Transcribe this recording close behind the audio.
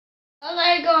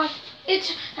Hello guys,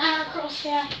 it's Cross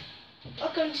here.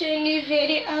 Welcome to a new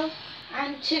video,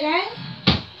 and today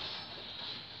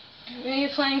we're going to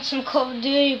be playing some Call of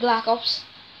Duty Black Ops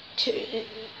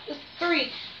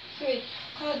 3.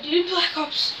 Call of Duty Black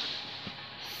Ops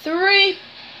 3.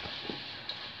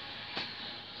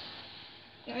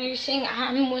 Now you're saying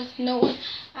I'm with no one.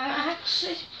 I'm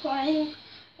actually playing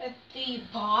with the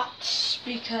bots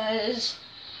because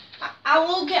I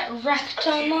will get wrecked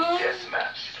online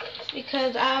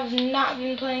because I've not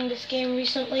been playing this game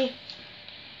recently.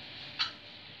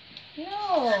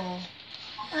 No,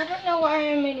 I don't know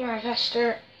why I made my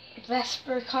Vesper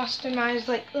customized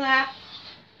like that,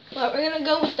 but we're gonna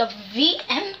go with the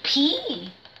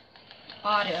VMP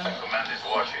auto. Command is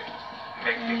watching.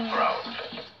 Make me proud.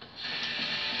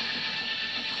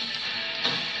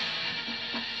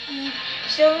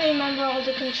 Still remember all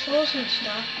the controls and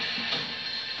stuff.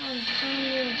 I'm telling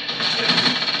you.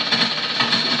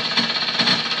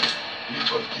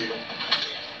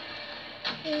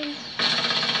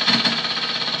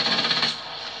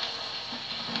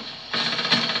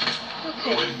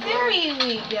 Okay, there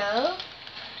we go.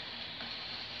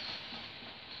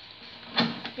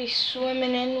 Be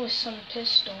swimming in with some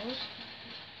pistols.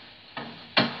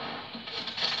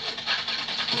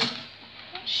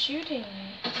 Who's shooting me?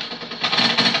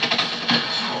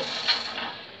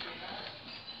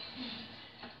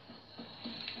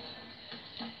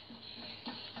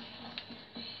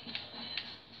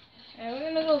 And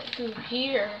we're gonna go through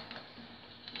here.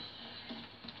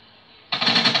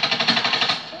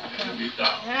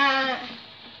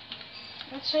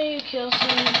 That's how you kill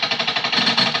someone.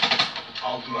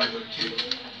 Outrider kill.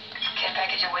 Care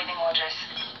package awaiting orders.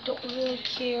 Don't really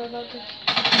care about the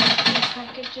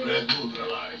packages. Red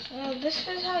neutralized. Well, this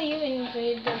is how you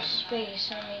invade their space.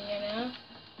 I mean, you know.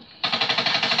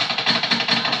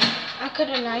 I could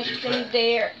have knifed them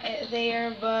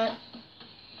there, but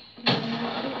who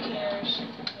cares?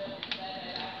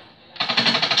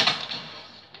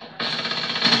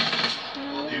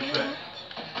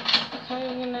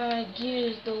 I'm gonna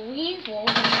use the Weevil.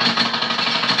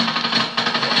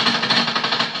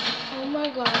 Oh my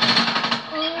god.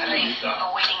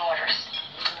 Awaiting orders.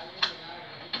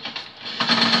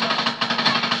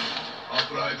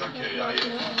 Outrider KIA.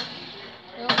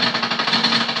 No.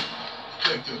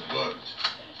 Detected bird.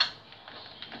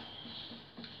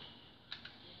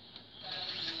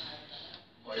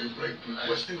 Firebreak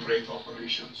requesting raid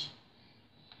operations.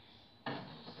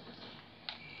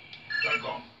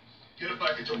 Darcom, get a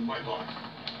package on my mark.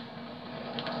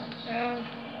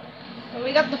 And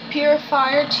we got the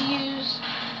purifier to use.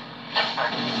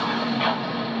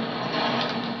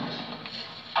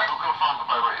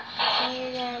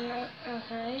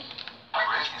 Okay.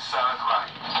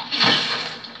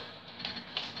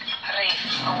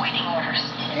 Awaiting orders.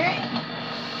 Okay.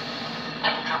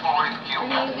 I'm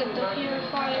gonna get the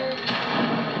purifier.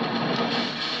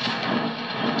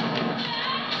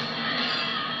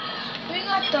 We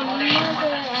got the mothership.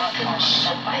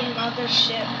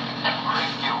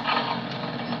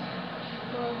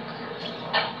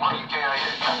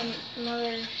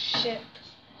 Mothership.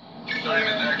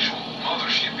 Diamond actual.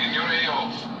 Mothership in your AO.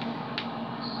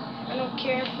 I don't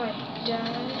care if I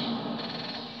die.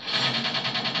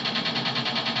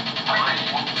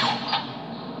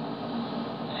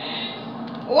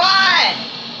 What?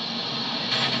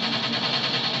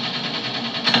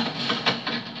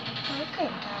 Look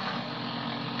at that.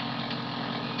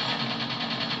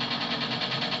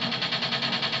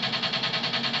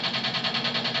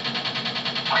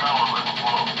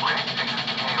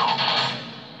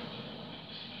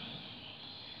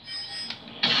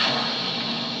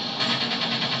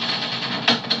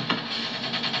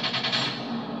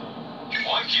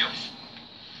 One kill.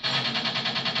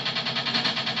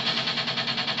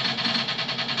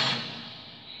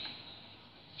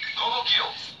 Double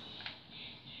kill.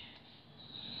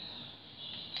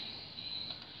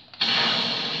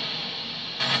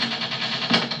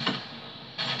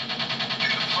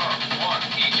 Confirm. One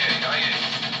EKIA.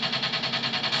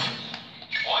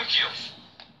 One kill.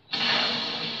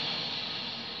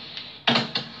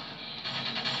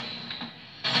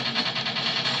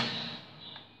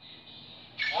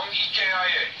 One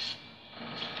EKIA.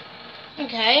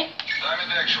 Okay.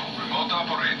 Diamond actual. Remote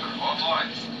operator.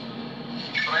 Offline.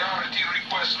 Priority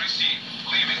request received.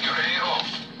 Leaving your AO.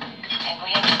 And we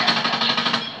have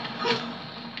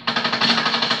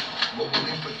Mobile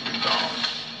infantry down.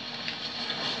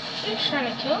 He's trying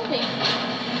to kill me.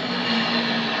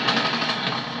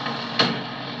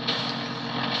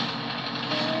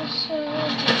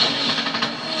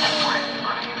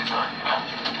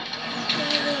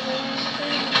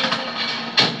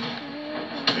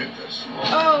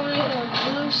 Oh, we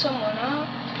blew someone up.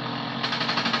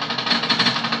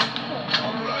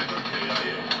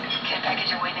 Care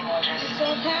package awaiting orders. It's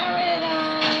a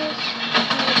paradise.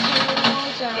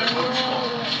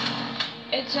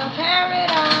 It's a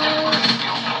paradise.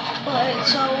 But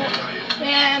it's a...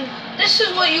 Man, this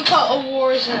is what you call a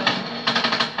war zone.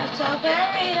 It's a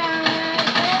paradise.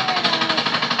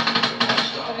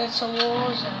 But it's a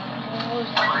war zone.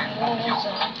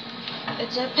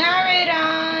 It's a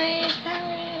paradise.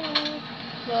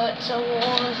 But it's a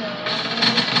war zone.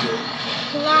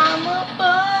 Climb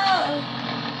above.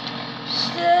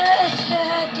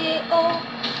 Studio.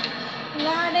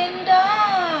 Light and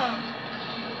dark.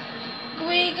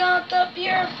 We got the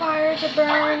purifier to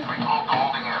burn.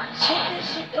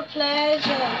 This is the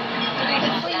pleasure.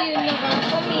 Nobody for you, nobody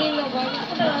for me, nobody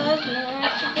for us,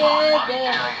 not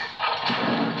together.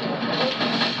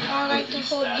 I like to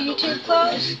hold YouTube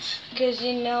close, cause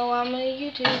you know I'm a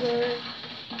YouTuber.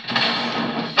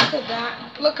 Look at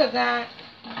that, look at that.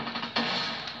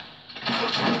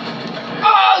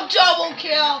 Oh, double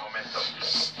kill!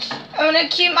 I'm gonna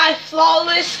keep my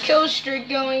flawless kill streak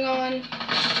going on.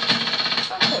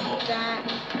 Look at that.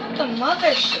 What the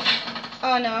mothership?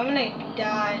 Oh no, I'm gonna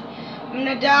die. I'm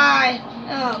gonna die.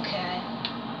 Okay.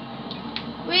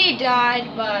 We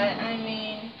died, but I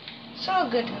mean, it's all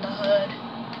good in the hood.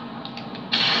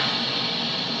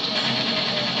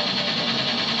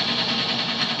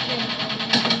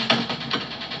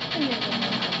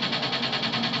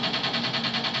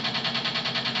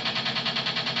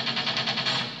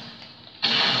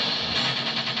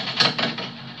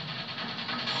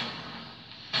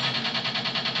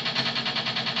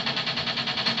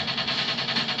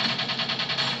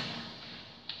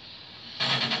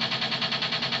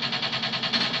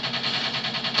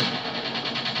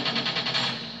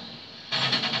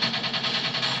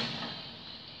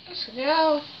 Let's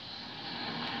go.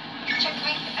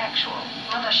 Checkmate actual.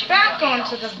 Mothership Back located.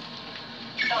 onto the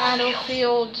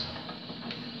battlefield.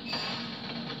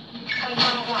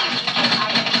 Control 1.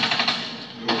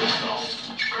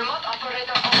 Remote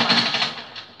operator online.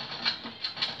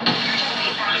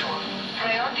 Checkmate actual.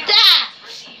 Priority That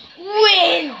received.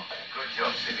 win! Good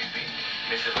job, CVP.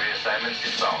 Mission reassignment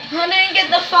is bound. I didn't get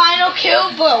the final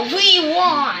kill, but we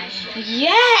won!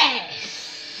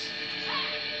 Yes!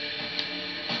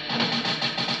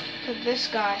 Look at this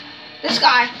guy. This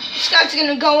guy's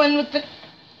gonna go in with the...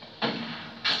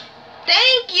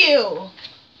 Thank you!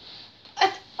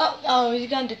 Oh, he's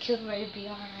going to kill Ray-B,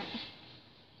 alright.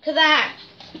 Look at that.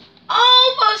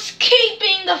 Almost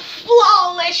keeping the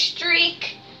flawless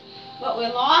streak. But we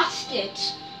lost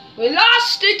it. We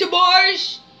lost it,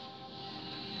 boys!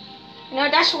 You know,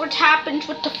 that's what happens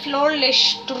with the flawless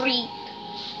streak.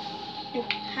 You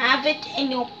have it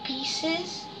in your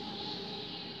pieces.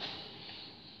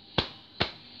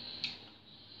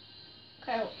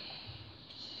 Okay.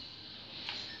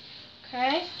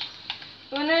 Okay.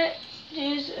 I'm gonna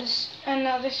use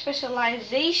another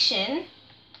specialization.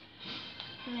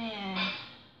 Man.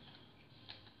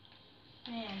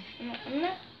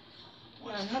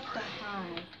 Not the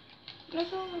hive.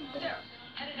 Let's go with the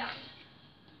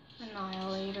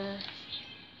annihilator.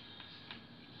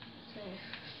 Okay.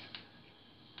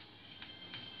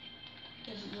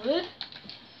 That's good.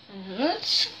 And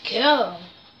let's go.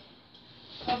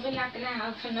 Probably not gonna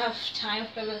have enough time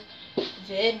for the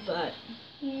vid, but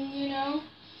you know,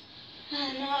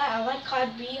 I like COD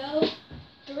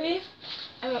BOIII.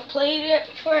 I haven't played it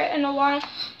in a while,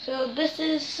 so this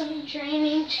is some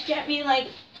training to get me like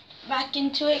back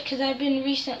into it, because I've been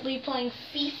recently playing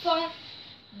FIFA,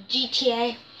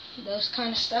 GTA, those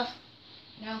kind of stuff.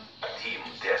 No. Team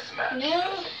deathmatch.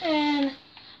 No, and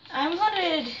I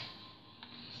wanted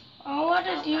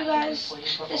you guys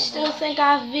to still think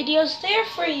I have videos there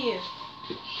for you.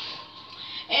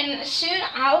 And soon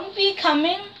I'll be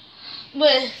coming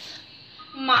with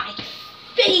my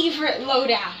favorite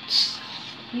loadouts.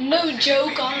 No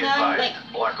joke on them.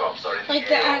 Like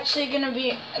they're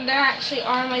actually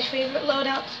are my favorite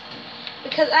loadouts.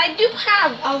 Because I do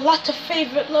have a lot of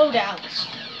favorite loadouts.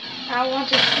 I want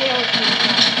to share with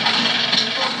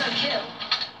you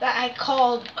that I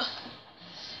called.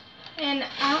 And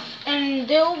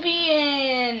they'll be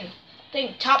in, I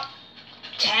think, top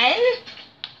 10?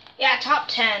 Yeah, top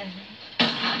 10.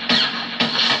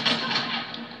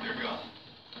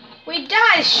 We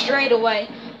die straight away.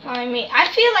 I mean, I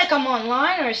feel like I'm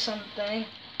online or something.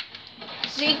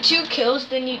 See, 2 kills,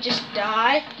 then you just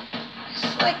die.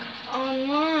 It's like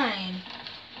online.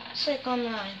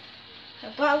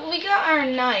 But we got our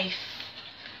knife.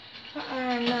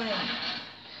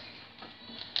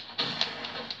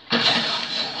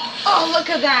 Oh, look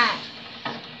at that.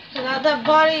 God, that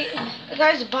body, the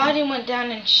guy's body went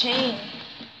down in shame.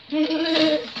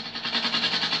 Okay,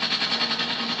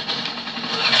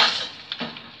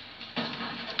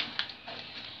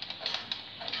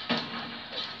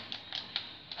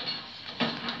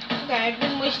 I've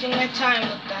been wasting my time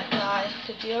with that guy,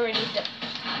 because he already died.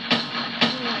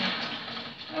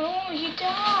 Oh, he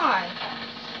died.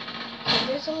 Okay,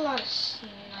 there's a lot of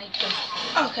snipers.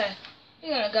 Okay, we're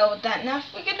gonna go with that now.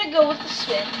 We're gonna go with the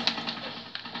spin.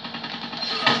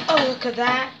 Oh, look at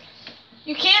that.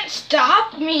 You can't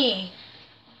stop me.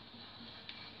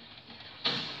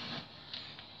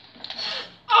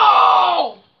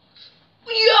 Oh!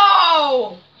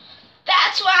 Yo!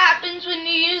 That's what happens when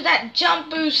you use that jump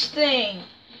boost thing.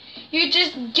 You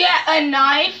just get a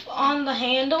knife on the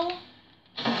handle.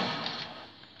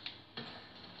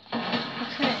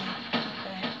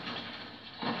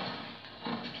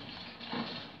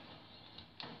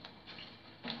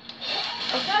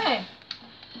 Okay.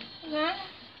 Okay.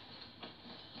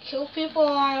 Kill people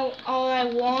all I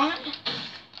want.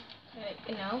 Okay,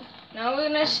 you know. Now we're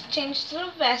gonna change to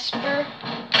the Vesper.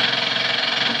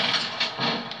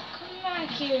 Come back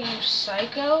here, you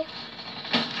psycho.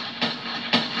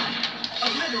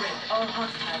 Obliterate all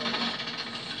hostiles.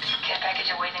 Care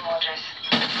package awaiting orders.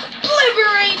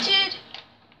 Obliterated!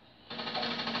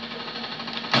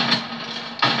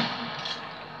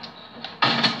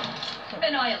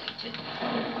 Annihilated.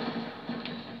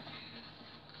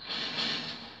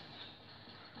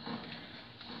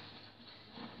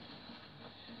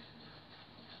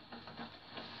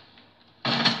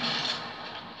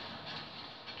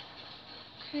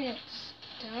 Okay, it's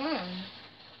done.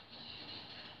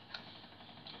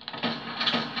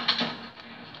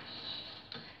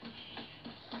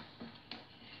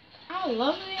 I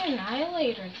love the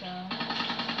Annihilator though.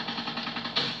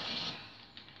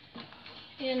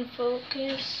 In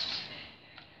focus.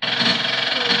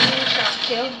 Shot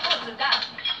kill. Ready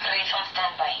on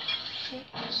standby.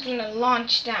 Just gonna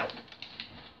launch that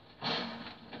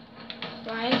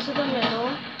right into the middle.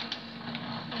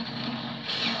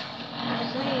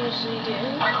 As I usually do.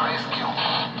 Wraith kill.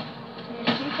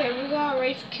 Okay, we got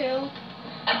Wraith kill.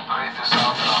 Wraith is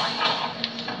outgoing.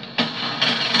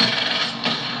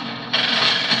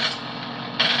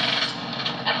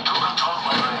 Do control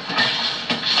my Wraith.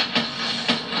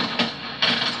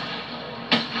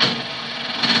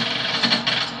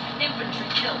 Infantry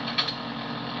killed.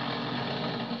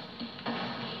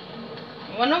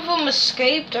 One of them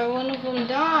escaped or one of them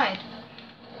died.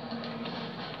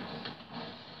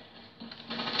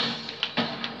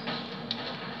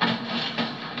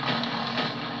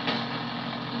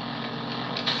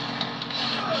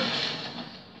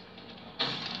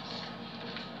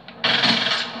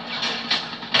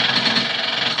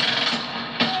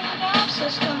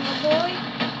 System, my boy.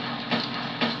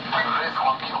 Wraith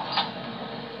one kill.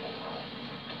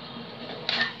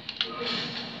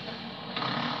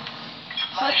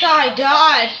 I thought I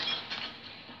died.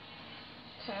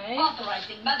 Okay.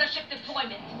 Authorizing mothership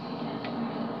deployment.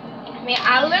 I mean,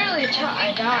 I literally thought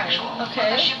I died.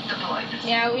 Okay. Mothership deployed.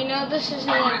 Yeah, we know this is in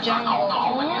the jungle.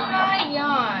 Oh my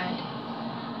god.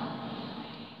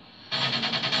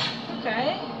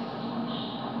 Okay.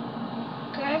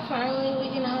 Okay, finally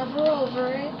we can hover over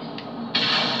it.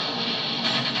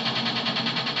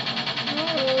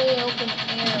 Not really open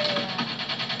area.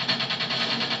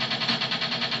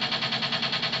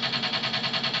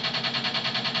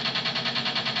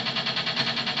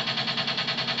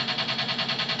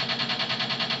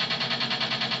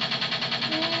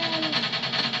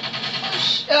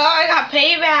 Oh, I got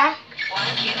payback.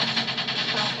 One kill.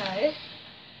 Okay.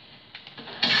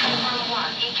 Number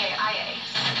 1 EKIA.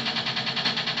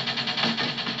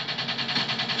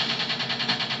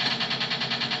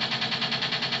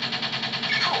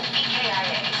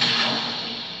 EKIA.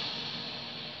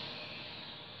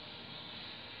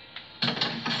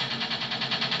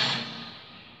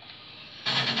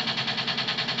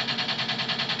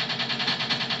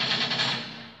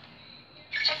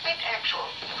 Checkmate actual.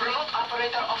 Remote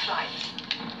operator offline.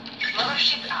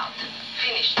 Mothership out.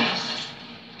 Finish this.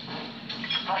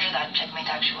 Roger that. Checkmate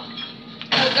actual.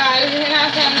 So guys, we're gonna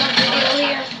have to end the video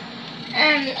here.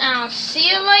 And I'll see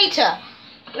you later.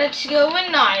 Let's go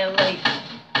annihilate.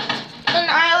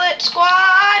 Annihilate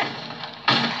squad!